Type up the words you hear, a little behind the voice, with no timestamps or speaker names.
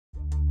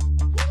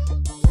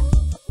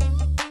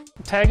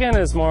Tagging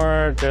is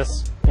more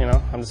just, you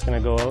know, I'm just going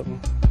to go out and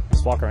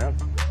just walk around.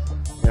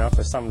 You know, if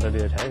there's something to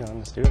do a tag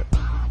on, just do it.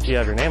 If you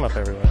have your name up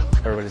everywhere,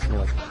 everybody's going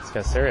to be like, this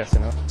guy's serious,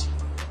 you know.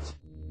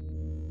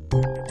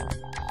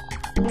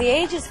 The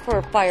ages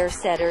for fire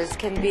setters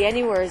can be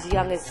anywhere as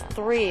young as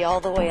 3 all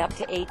the way up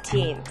to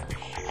 18.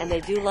 And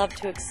they do love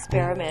to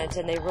experiment,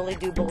 and they really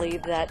do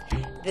believe that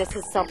this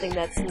is something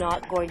that's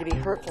not going to be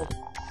hurtful.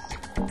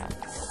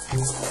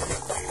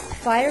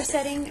 Fire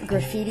setting,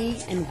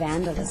 graffiti, and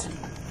vandalism.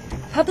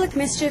 Public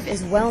mischief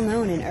is well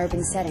known in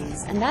urban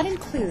settings, and that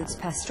includes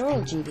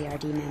pastoral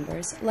GVRD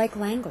members like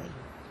Langley.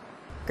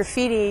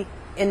 Graffiti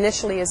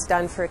initially is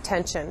done for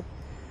attention,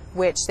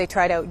 which they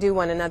try to outdo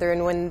one another,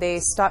 and when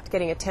they stopped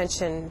getting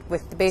attention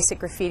with the basic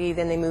graffiti,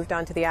 then they moved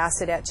on to the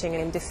acid etching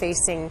and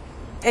defacing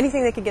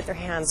anything they could get their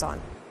hands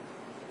on.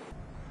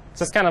 It's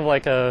just kind of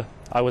like I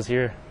was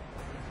here.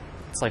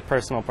 It's like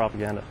personal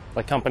propaganda.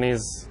 Like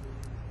companies,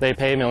 they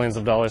pay millions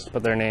of dollars to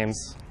put their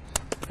names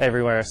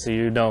everywhere, so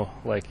you know,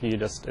 like you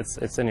just,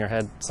 it's in your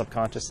head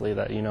subconsciously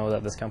that you know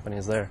that this company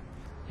is there.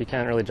 You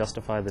can't really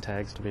justify the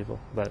tags to people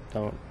that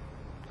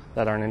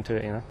aren't into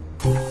it, you know.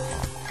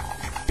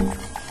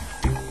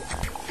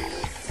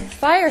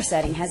 Fire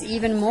setting has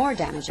even more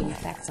damaging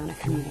effects on a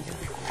community.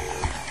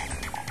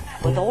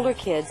 With older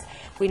kids,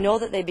 we know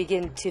that they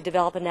begin to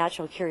develop a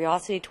natural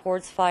curiosity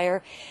towards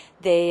fire.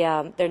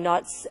 They're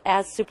not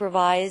as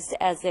supervised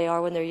as they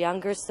are when they're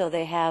younger, so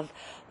they have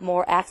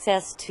more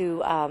access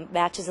to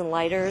matches and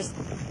lighters.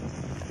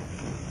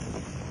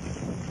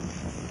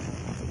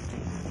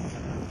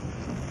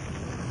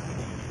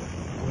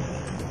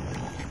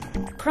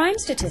 Crime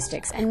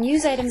statistics and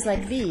news items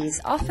like these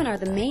often are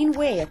the main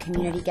way a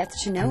community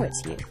gets to know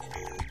its youth.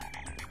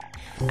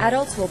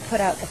 Adults will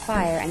put out the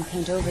fire and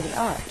paint over the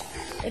art.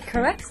 It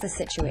corrects the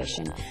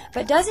situation,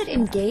 but does it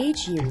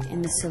engage youth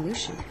in the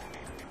solution?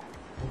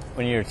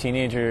 When you're a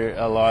teenager,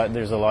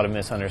 there's a lot of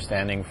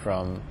misunderstanding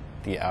from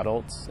the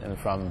adults and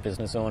from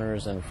business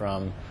owners and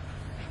from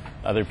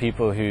other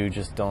people who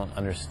just don't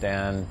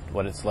understand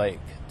what it's like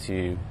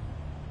to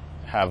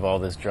have all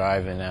this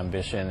drive and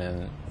ambition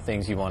and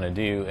things you want to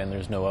do, and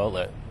there's no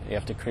outlet. You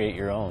have to create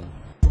your own.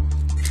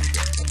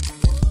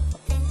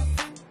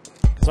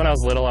 Because when I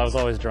was little, I was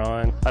always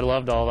drawing. I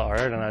loved all the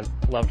art, and I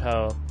loved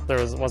how there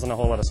wasn't a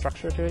whole lot of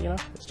structure to it, you know?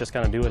 It's just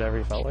kind of do whatever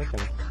you felt like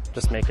and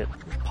just make it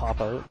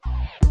pop out.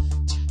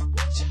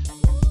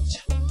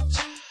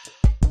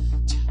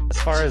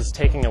 As far as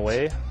taking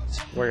away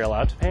where you're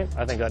allowed to paint,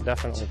 I think that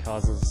definitely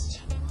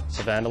causes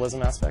the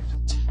vandalism aspect.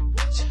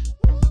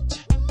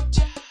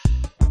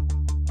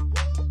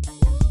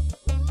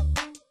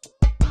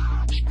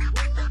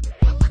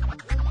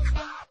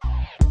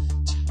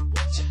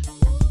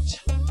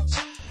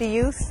 The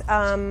youth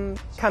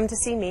come to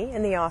see me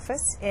in the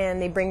office,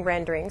 and they bring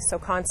renderings, so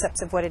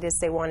concepts of what it is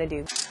they want to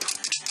do.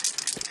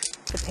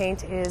 The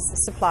paint is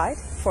supplied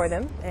for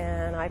them,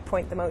 and I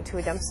point them out to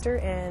a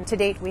dumpster, and to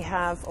date we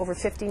have over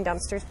 15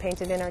 dumpsters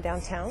painted in our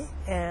downtown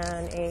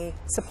and a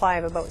supply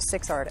of about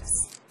 6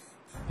 artists.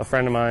 A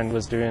friend of mine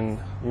was doing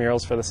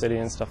murals for the city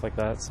and stuff like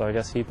that, so I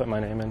guess he put my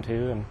name in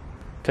too, and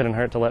couldn't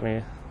hurt to let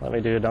me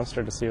do a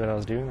dumpster to see what I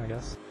was doing, I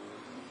guess.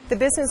 The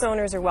business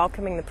owners are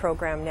welcoming the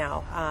program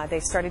now.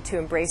 They've started to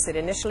embrace it.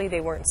 Initially they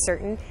weren't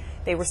certain.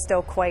 They were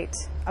still quite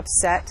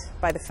upset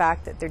by the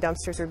fact that their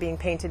dumpsters were being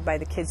painted by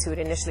the kids who had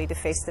initially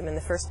defaced them in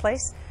the first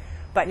place.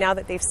 But now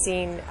that they've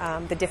seen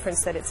the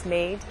difference that it's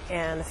made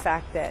and the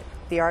fact that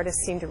the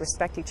artists seem to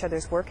respect each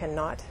other's work and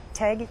not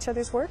tag each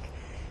other's work,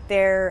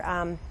 they're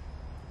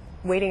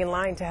waiting in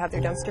line to have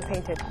their dumpster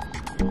painted.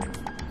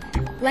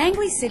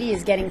 Langley City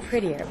is getting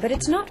prettier, but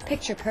it's not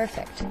picture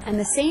perfect, and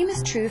the same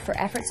is true for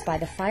efforts by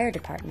the fire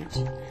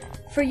department.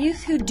 For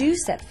youth who do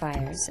set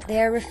fires,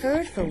 they are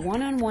referred for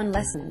one-on-one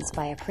lessons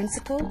by a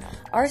principal,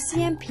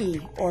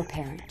 RCMP, or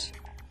parent.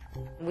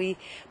 We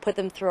put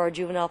them through our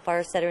juvenile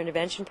fire setter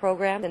intervention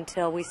program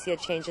until we see a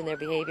change in their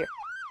behavior.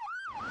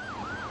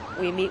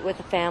 We meet with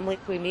the family,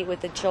 we meet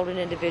with the children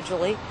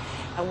individually,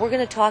 and we're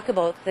going to talk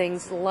about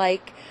things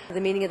like the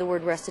meaning of the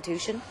word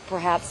restitution,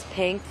 perhaps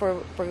paying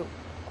for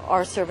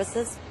our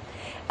services.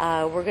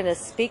 We're going to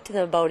speak to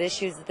them about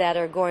issues that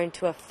are going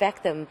to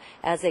affect them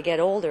as they get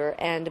older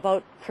and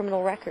about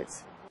criminal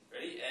records.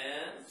 Ready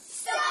and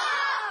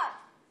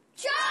stop!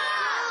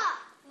 Drop!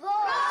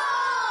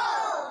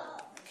 Roll!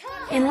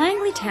 In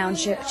Langley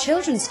Township,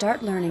 children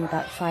start learning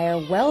about fire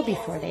well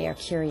before they are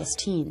curious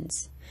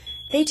teens.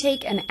 They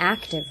take an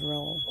active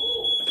role.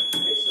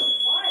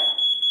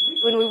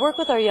 When we work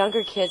with our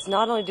younger kids,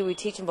 not only do we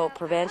teach them about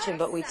prevention,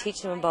 but we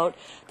teach them about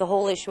the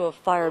whole issue of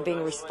fire,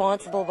 being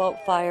responsible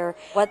about fire,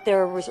 what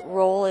their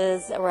role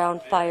is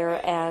around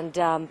fire, and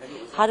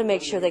how to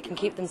make sure they can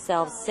keep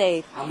themselves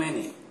safe. how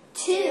many?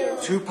 2.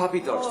 2 puppy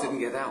dogs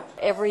didn't get out.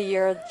 Every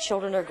year,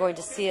 children are going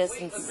to see us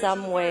in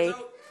some way.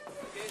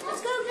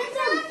 Let's go get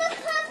them. The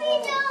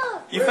puppy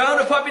dog. You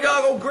found a puppy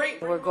dog? Oh, great!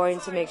 We're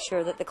going to make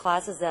sure that the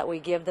classes that we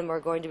give them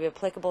are going to be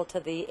applicable to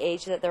the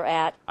age that they're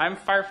at. I'm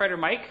Firefighter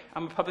Mike.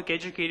 I'm a public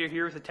educator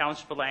here with the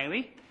Township of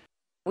Langley.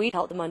 We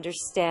help them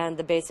understand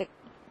the basic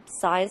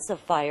science of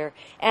fire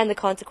and the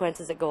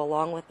consequences that go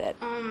along with it.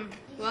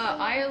 What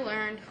I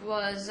learned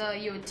was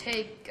you would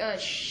take a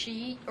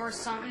sheet or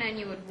something and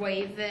you would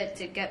wave it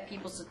to get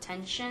people's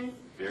attention.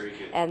 Very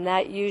good. And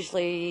that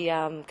usually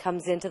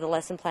comes into the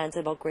lesson plans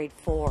at about grade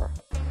 4.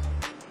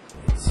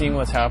 Seeing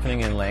what's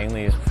happening in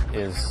Langley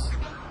is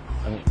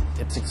I mean,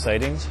 it's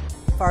exciting.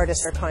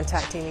 Artists are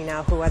contacting me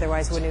now who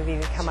otherwise wouldn't have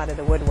even come out of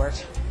the woodwork.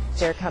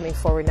 They're coming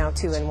forward now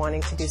too and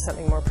wanting to do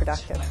something more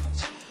productive.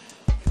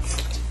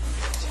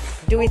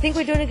 Do we think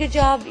we're doing a good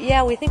job?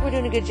 Yeah, we think we're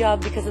doing a good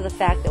job because of the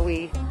fact that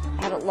we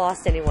haven't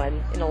lost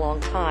anyone in a long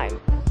time.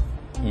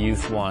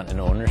 Youth want an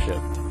ownership.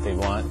 They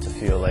want to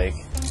feel like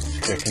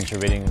they're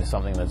contributing to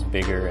something that's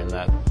bigger and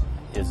that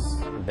is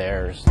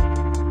theirs.